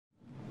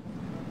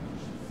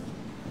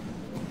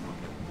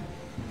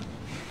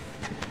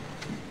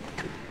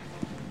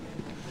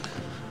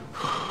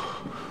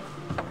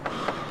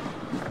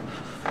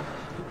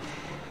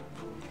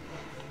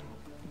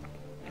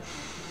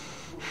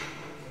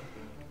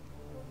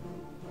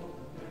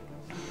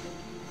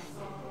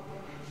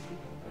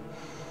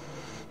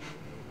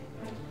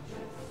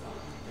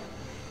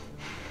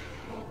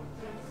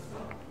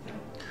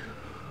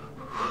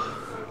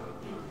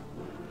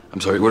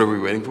I'm sorry, what are we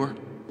waiting for?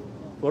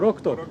 For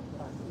Octo.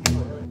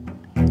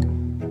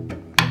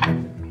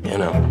 Yeah,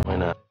 no, why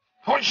not?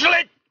 Hold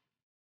shit!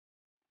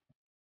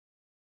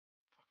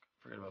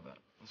 Forget about that.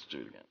 Let's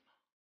do it again.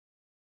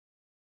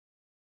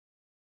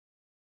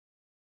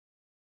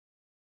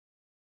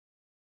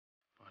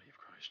 Body of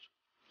Christ.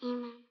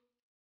 Amen.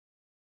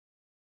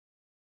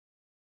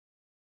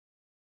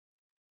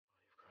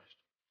 Body of Christ.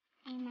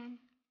 Amen.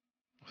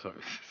 Sorry.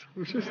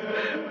 Let's just do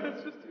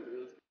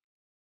this.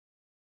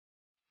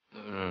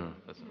 No,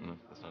 that's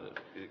not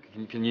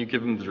it. Can you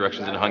give him the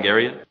directions in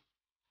Hungarian?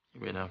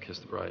 You may now kiss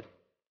the bride.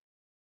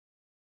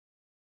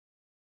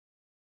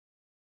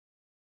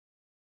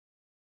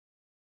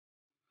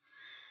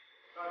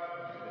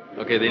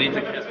 Okay, they need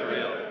to kiss for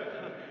real.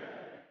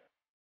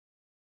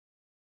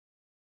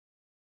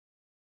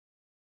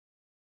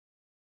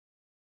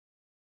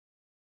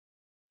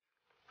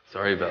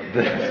 Sorry about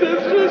this.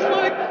 It's just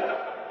like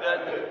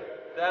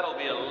that'll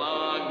be a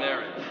long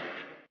marriage. That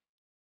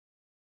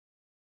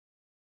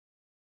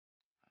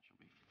should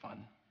be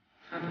fun.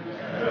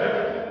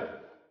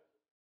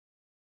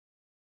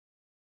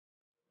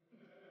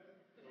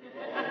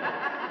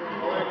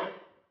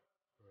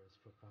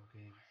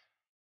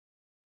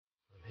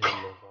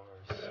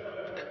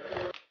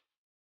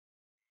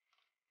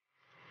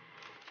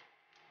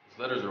 These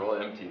letters are all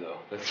empty though.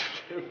 That's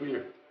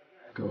weird.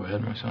 Go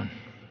ahead, my son.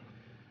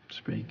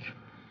 Speak.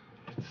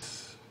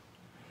 It's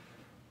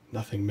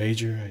nothing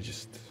major. I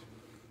just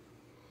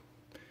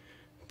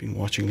been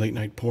watching late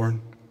night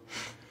porn.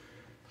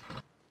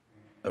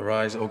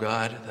 Arise, O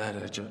God,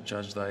 that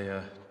judge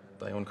thy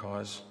own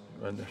cause.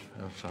 Oh,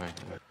 sorry.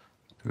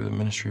 Through the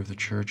ministry of the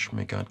church,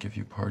 may God give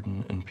you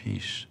pardon and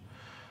peace.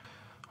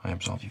 I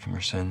absolve you from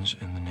your sins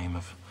in the name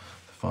of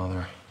the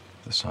Father,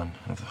 the Son,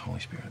 and of the Holy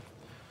Spirit.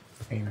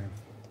 Amen.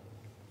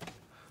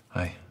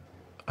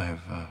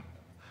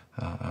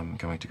 I'm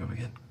going to go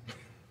again.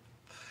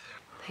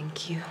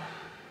 Thank you.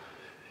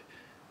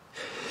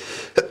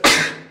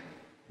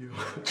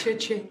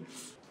 Cha-ching.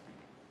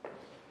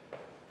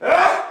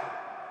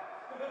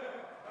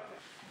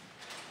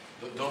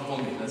 Don't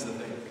hold me, that's the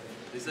thing.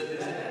 Is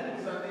it?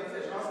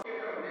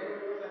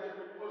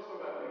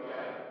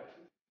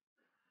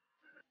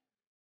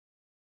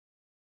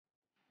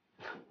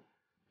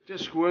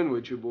 Just squirm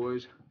with you,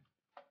 boys.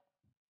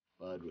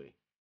 Padre.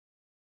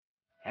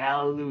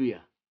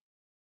 Hallelujah.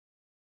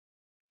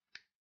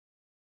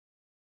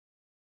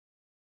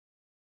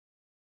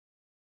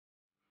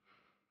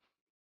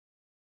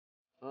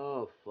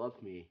 Oh,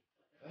 fuck me.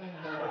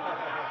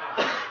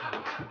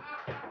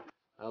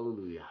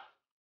 Hallelujah.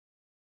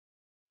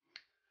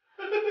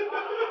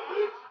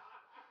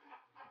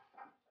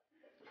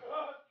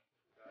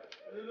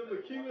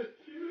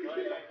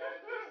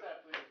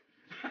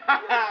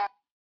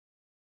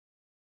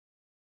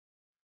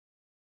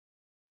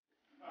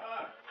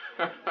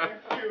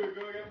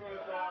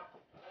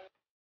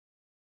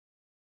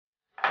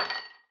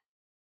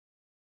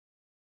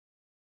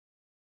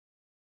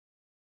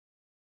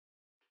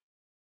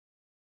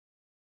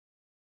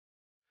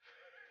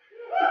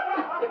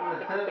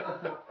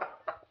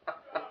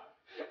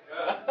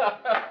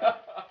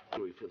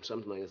 We feel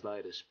something like it's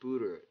like a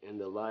spooter in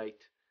the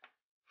light.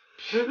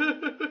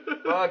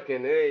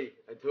 Fucking hey,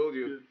 I told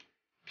you.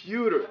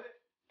 Pewter.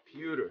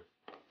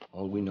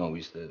 All we know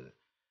is the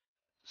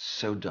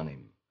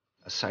pseudonym.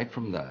 Aside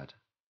from that,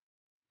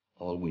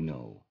 all we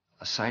know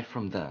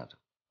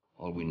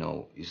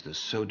is the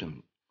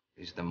pseudonym,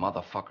 is the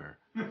motherfucker.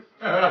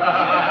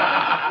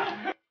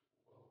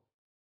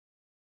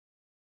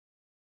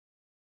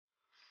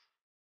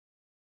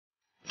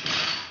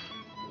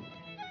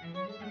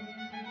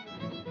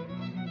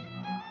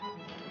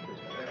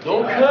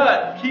 Don't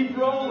cut! Keep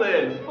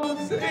rolling! For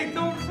fuck's sake,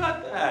 don't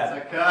cut that!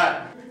 It's a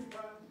cut.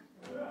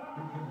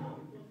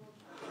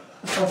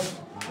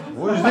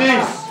 What's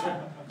this?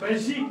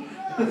 Basic.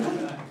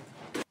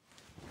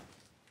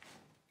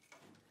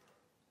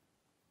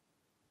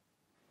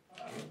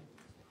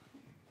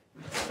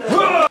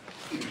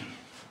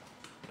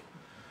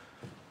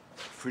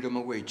 Freedom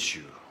awaits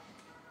you.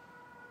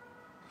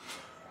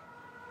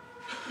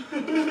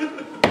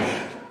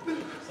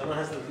 Someone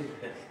has to do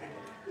it.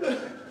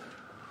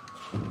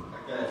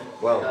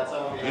 Well,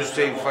 you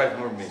stay 5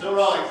 more minutes. Still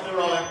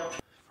rolling.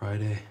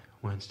 Friday,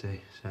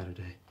 Wednesday,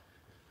 Saturday.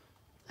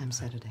 I'm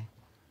Saturday.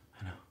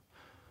 I know.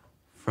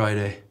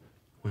 Friday,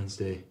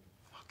 Wednesday.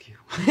 Fuck you.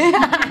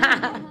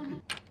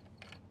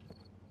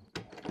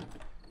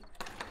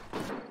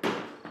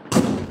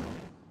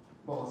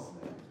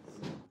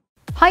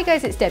 Hi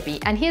guys, it's Debbie,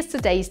 and here's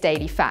today's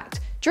daily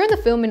fact. During the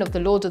filming of the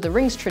Lord of the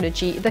Rings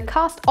trilogy, the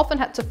cast often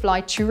had to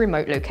fly to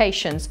remote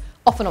locations,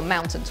 often on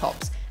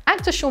mountaintops.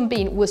 Actor Sean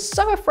Bean was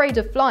so afraid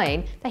of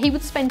flying that he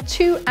would spend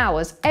 2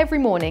 hours every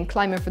morning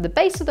climbing from the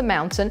base of the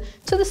mountain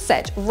to the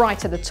set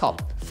right at the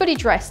top, fully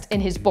dressed in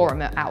his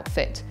Boromir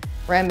outfit.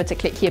 Remember to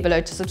click here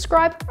below to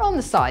subscribe or on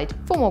the side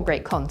for more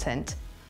great content.